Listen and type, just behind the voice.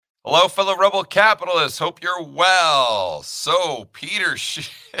Hello, fellow rebel capitalists. Hope you're well. So, Peter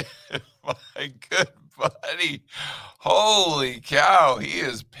Schiff, my good buddy, holy cow, he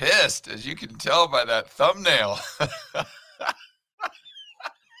is pissed, as you can tell by that thumbnail.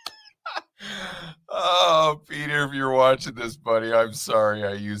 Oh, Peter, if you're watching this, buddy, I'm sorry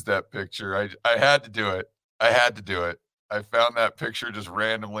I used that picture. I had to do it. I had to do it. I found that picture just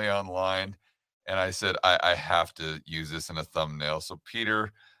randomly online, and I said, I have to use this in a thumbnail. So,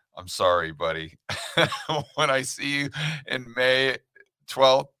 Peter, I'm sorry, buddy. When I see you in May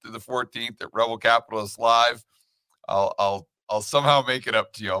 12th to the 14th at Rebel Capitalist Live, I'll somehow make it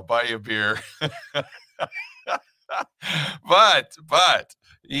up to you. I'll buy you a beer. But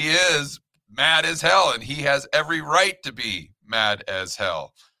he is mad as hell, and he has every right to be mad as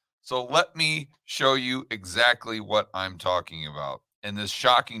hell. So let me show you exactly what I'm talking about in this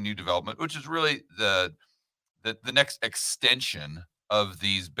shocking new development, which is really the next extension of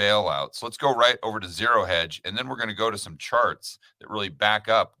these bailouts. Let's go right over to Zero Hedge, and then we're going to go to some charts that really back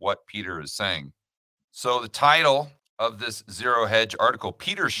up what Peter is saying. So the title of this Zero Hedge article,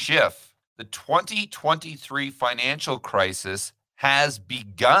 Peter Schiff, the 2023 financial crisis has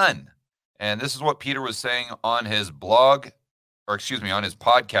begun. And this is what Peter was saying on his blog, or excuse me, on his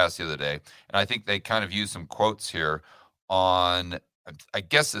podcast the other day. And I think they kind of used some quotes here on, I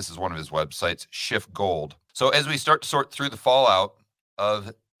guess this is one of his websites, Schiff Gold. So as we start to sort through the fallout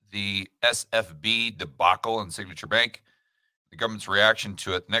of the SFB debacle and Signature Bank, the government's reaction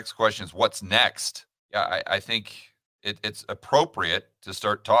to it, the next question is, what's next? Yeah, I think it's appropriate to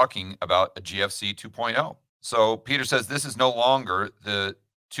start talking about a GFC 2.0. So Peter says this is no longer the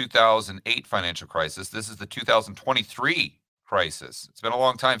 2008 financial crisis. This is the 2023 crisis. It's been a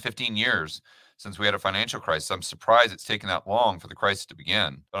long time, 15 years since we had a financial crisis. I'm surprised it's taken that long for the crisis to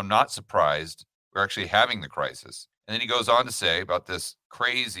begin, but I'm not surprised we're actually having the crisis. And then he goes on to say about this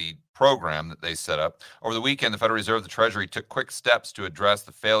crazy program that they set up. Over the weekend, the Federal Reserve, the Treasury took quick steps to address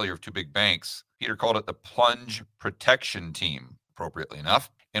the failure of two big banks. Peter called it the plunge protection team, appropriately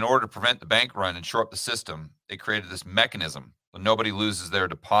enough. In order to prevent the bank run and shore up the system, they created this mechanism so nobody loses their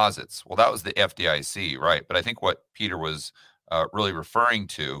deposits. Well, that was the FDIC, right? But I think what Peter was really referring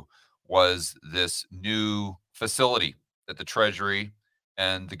to was this new facility that the Treasury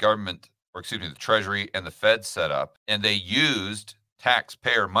and the government, or excuse me, the Treasury and the Fed set up, and they used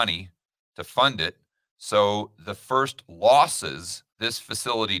taxpayer money to fund it. So the first losses this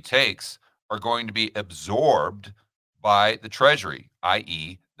facility takes are going to be absorbed by the Treasury,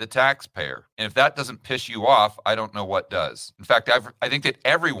 i.e., the taxpayer. And if that doesn't piss you off, I don't know what does. In fact, I think that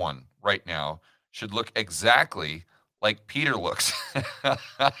everyone right now should look exactly like Peter looks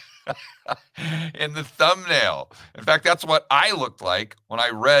in the thumbnail. In fact, that's what I looked like when I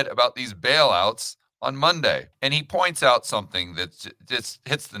read about these bailouts on Monday. And he points out something that just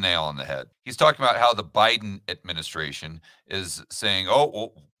hits the nail on the head. He's talking about how the Biden administration is saying, oh,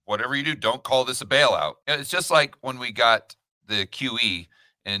 well, whatever you do, don't call this a bailout. And it's just like when we got the QE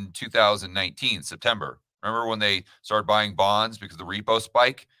in 2019, September. Remember when they started buying bonds because of the repo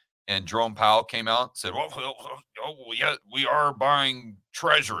spike? And Jerome Powell came out and said, yeah, we are buying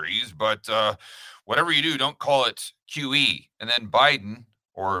treasuries, but whatever you do, don't call it QE. And then Biden,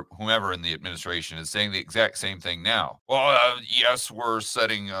 or whomever in the administration, is saying the exact same thing now. Well, yes, we're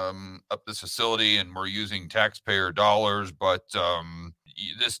setting up this facility and we're using taxpayer dollars, but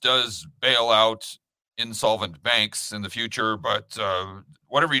this does bail out insolvent banks in the future, but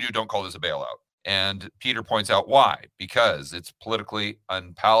whatever you do, don't call this a bailout. And Peter points out why, because it's politically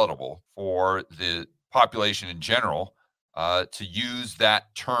unpalatable for the population in general to use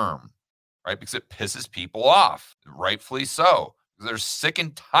that term, right? Because it pisses people off, rightfully so. They're sick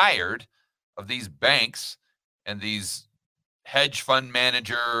and tired of these banks and these hedge fund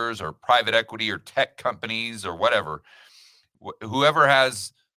managers or private equity or tech companies or whatever. Whoever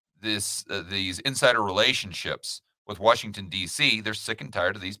has these insider relationships with Washington, D.C., they're sick and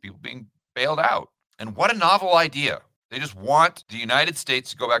tired of these people being bailed out. And what a novel idea. They just want the United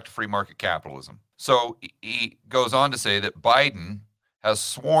States to go back to free market capitalism. So he goes on to say that Biden has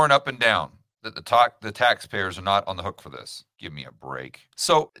sworn up and down that the taxpayers are not on the hook for this. Give me a break.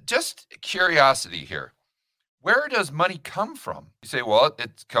 So just curiosity here. Where does money come from? You say, well,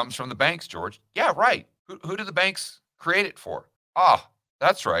 it comes from the banks, George. Yeah, right. Who do the banks create it for?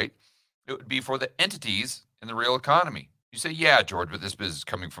 That's right. It would be for the entities in the real economy. You say, yeah, George, but this is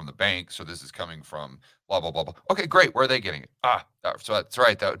coming from the banks, or this is coming from blah, blah, blah, blah. Okay, great. Where are they getting it? So that's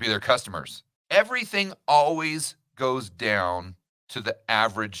right. That would be their customers. Everything always goes down to the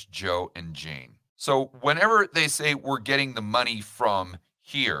average Joe and Jane. So whenever they say we're getting the money from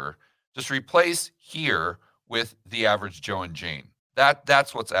here, just replace here with the average Joe and Jane.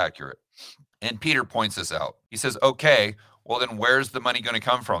 That's what's accurate. And Peter points this out. He says, okay, well, then where's the money going to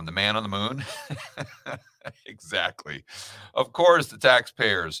come from? The man on the moon? Exactly. Of course, the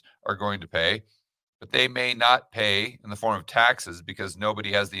taxpayers are going to pay, but they may not pay in the form of taxes because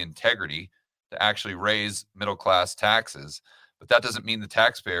nobody has the integrity to actually raise middle class taxes. But that doesn't mean the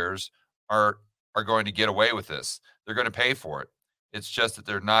taxpayers are going to get away with this. They're going to pay for it. It's just that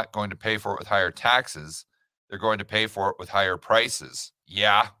they're not going to pay for it with higher taxes. They're going to pay for it with higher prices.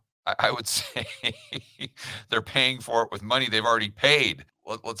 Yeah, I would say they're paying for it with money they've already paid.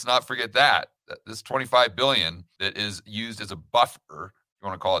 Let's not forget that. This $25 billion that is used as a buffer, if you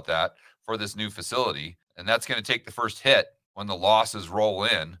want to call it that, for this new facility, and that's going to take the first hit when the losses roll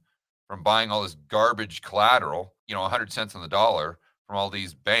in from buying all this garbage collateral, 100 cents on the dollar from all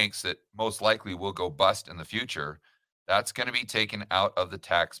these banks that most likely will go bust in the future. That's going to be taken out of the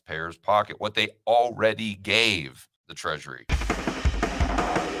taxpayer's pocket, what they already gave the Treasury.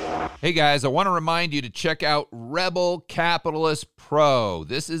 Hey guys, I want to remind you to check out Rebel Capitalist Pro.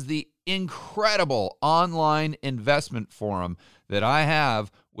 This is the incredible online investment forum that I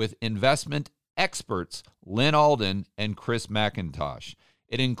have with investment experts Lynn Alden and Chris McIntosh.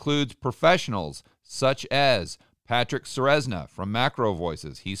 It includes professionals such as Patrick Ceresna from Macro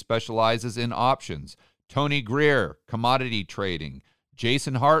Voices. He specializes in options. Tony Greer, commodity trading.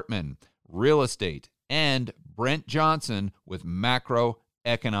 Jason Hartman, real estate. And Brent Johnson with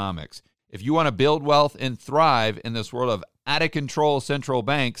macroeconomics. If you want to build wealth and thrive in this world of out-of-control central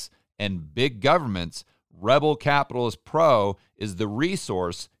banks and big governments, Rebel Capitalist Pro is the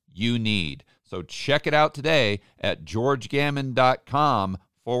resource you need. So check it out today at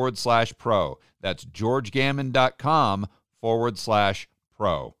georgegammon.com/pro. That's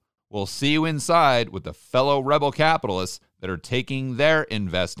georgegammon.com/pro. We'll see you inside with the fellow Rebel capitalists that are taking their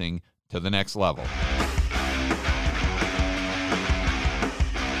investing to the next level.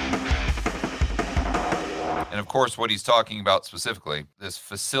 And of course, what he's talking about specifically, this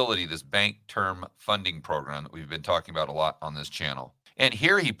facility, this bank term funding program that we've been talking about a lot on this channel. And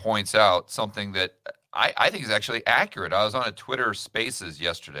here he points out something that I think is actually accurate. I was on a Twitter Spaces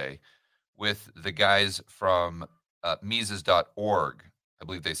yesterday with the guys from Mises.org. I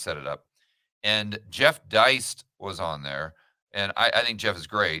believe they set it up. And Jeff Deist was on there. And I think Jeff is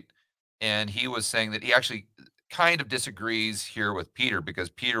great. And he was saying that he actually kind of disagrees here with Peter because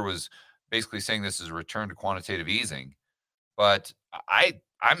Peter was basically saying this is a return to quantitative easing. But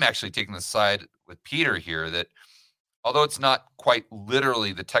I'm actually taking the side with Peter here that although it's not quite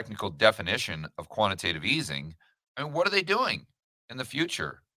literally the technical definition of quantitative easing, I mean, what are they doing in the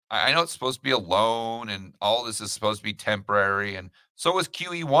future? I know it's supposed to be a loan and all this is supposed to be temporary. And so was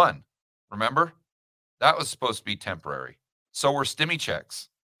QE1. Remember? That was supposed to be temporary. So were stimmy checks.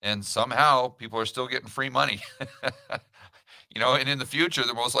 And somehow people are still getting free money. And in the future,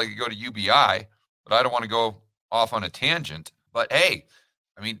 they're most likely to go to UBI. But I don't want to go off on a tangent. But hey,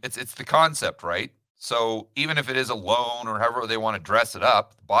 I mean, it's the concept, right? So even if it is a loan or however they want to dress it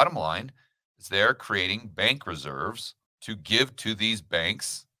up, the bottom line is they're creating bank reserves to give to these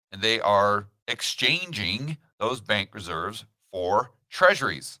banks, and they are exchanging those bank reserves for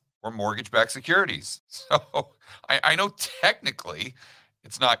treasuries or mortgage-backed securities. So I know technically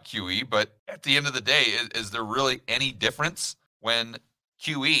it's not QE, but at the end of the day, is there really any difference when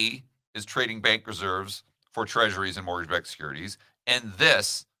QE is trading bank reserves for treasuries and mortgage-backed securities, and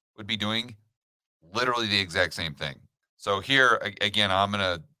this would be doing literally the exact same thing? So here again, I'm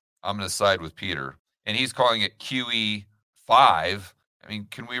gonna side with Peter, and he's calling it QE 5. I mean,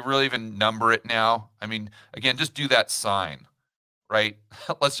 can we really even number it now? I mean, again, just do that sign, right?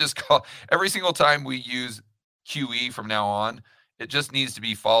 Let's just call every single time we use QE from now on, it just needs to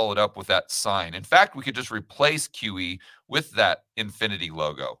be followed up with that sign. In fact, we could just replace QE with that infinity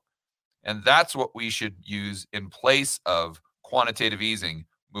logo. And that's what we should use in place of quantitative easing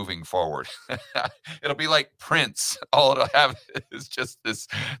moving forward. It'll be like Prince. All it'll have is just this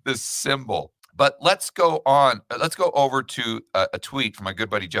symbol. But let's go on. Let's go over to a tweet from my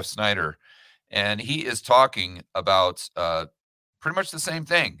good buddy Jeff Snyder. And he is talking about pretty much the same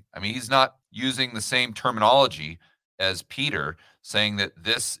thing. I mean, he's not using the same terminology as Peter, saying that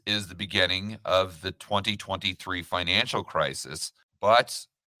this is the beginning of the 2023 financial crisis. But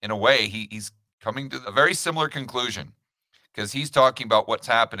in a way, he's coming to a very similar conclusion, because he's talking about what's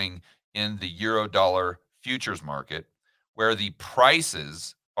happening in the euro-dollar futures market, where the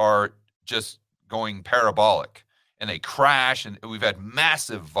prices are just going parabolic and they crash, and we've had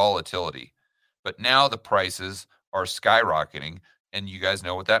massive volatility. But now the prices are skyrocketing, and you guys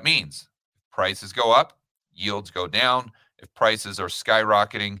know what that means. Prices go up, yields go down. If prices are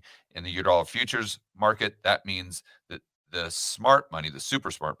skyrocketing in the euro-dollar futures market, that means that the smart money, the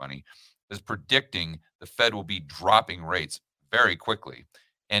super smart money, is predicting the Fed will be dropping rates very quickly.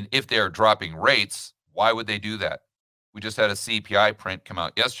 And if they are dropping rates, why would they do that? We just had a CPI print come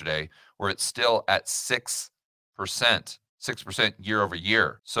out yesterday where it's still at 6%, 6% year over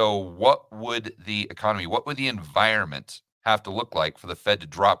year. So what would the economy, what would the environment have to look like for the Fed to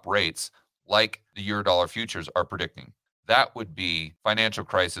drop rates like the Eurodollar futures are predicting? That would be financial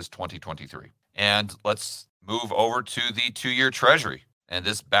crisis 2023. And let's move over to the 2-year Treasury. And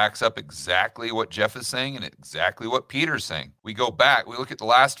this backs up exactly what Jeff is saying and exactly what Peter's saying. We go back, we look at the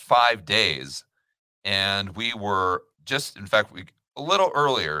last 5 days, and we were just, in fact, a little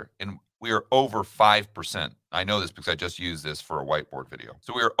earlier, and we are over 5%. I know this because I just used this for a whiteboard video.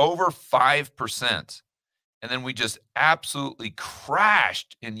 So we are over 5%. And then we just absolutely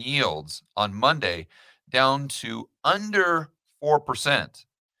crashed in yields on Monday down to under 4%.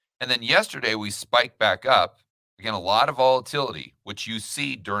 And then yesterday we spiked back up. Again, a lot of volatility, which you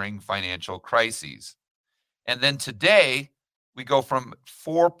see during financial crises. And then today we go from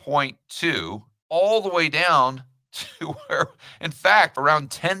 4.2 all the way down to where, in fact, around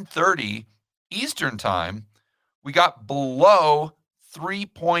 10:30 Eastern time, we got below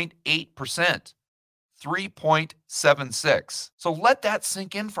 3.8%. 3.76. So let that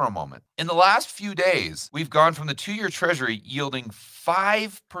sink in for a moment. In the last few days, we've gone from the 2-year Treasury yielding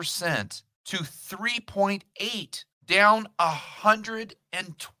 5% to 3.8, down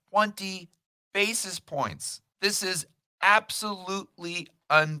 120 basis points. This is absolutely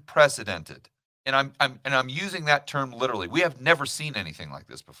unprecedented. And I'm using that term literally. We have never seen anything like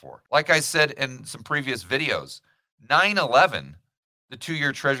this before. Like I said in some previous videos, 9/11, the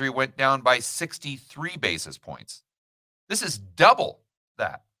 2-year Treasury went down by 63 basis points. This is double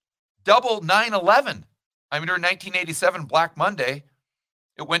that. Double 9/11. I mean, during 1987, Black Monday,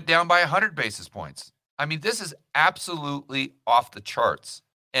 it went down by 100 basis points. I mean, this is absolutely off the charts.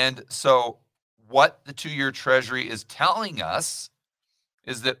 And so what the 2-year Treasury is telling us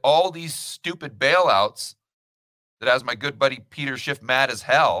is that all these stupid bailouts that has my good buddy Peter Schiff mad as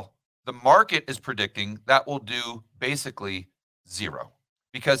hell, the market is predicting that will do basically zero,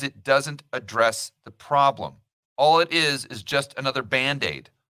 because it doesn't address the problem. All it is just another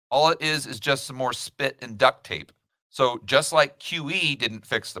Band-Aid. All it is just some more spit and duct tape. So just like QE didn't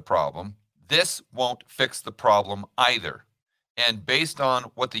fix the problem, this won't fix the problem either. And based on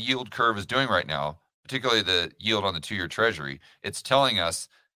what the yield curve is doing right now, particularly the yield on the 2-year Treasury, it's telling us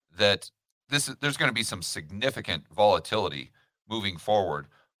that there's going to be some significant volatility moving forward,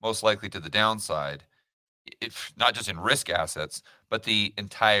 most likely to the downside, if not just in risk assets, but the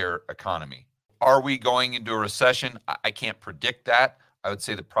entire economy. Are we going into a recession? I can't predict that. I would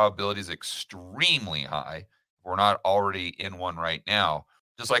say the probability is extremely high. We're not already in one right now.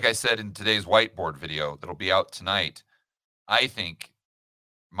 Just like I said in today's whiteboard video that'll be out tonight, I think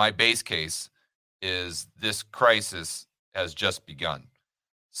my base case is this crisis has just begun.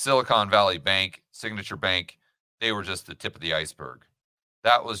 Silicon Valley Bank, Signature Bank, they were just the tip of the iceberg.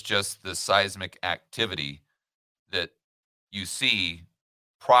 That was just the seismic activity that you see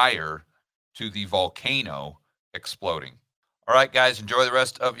prior to the volcano exploding. All right, guys, enjoy the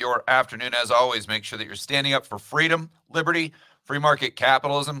rest of your afternoon. As always, make sure that you're standing up for freedom, liberty, free market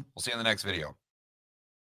capitalism. We'll see you in the next video.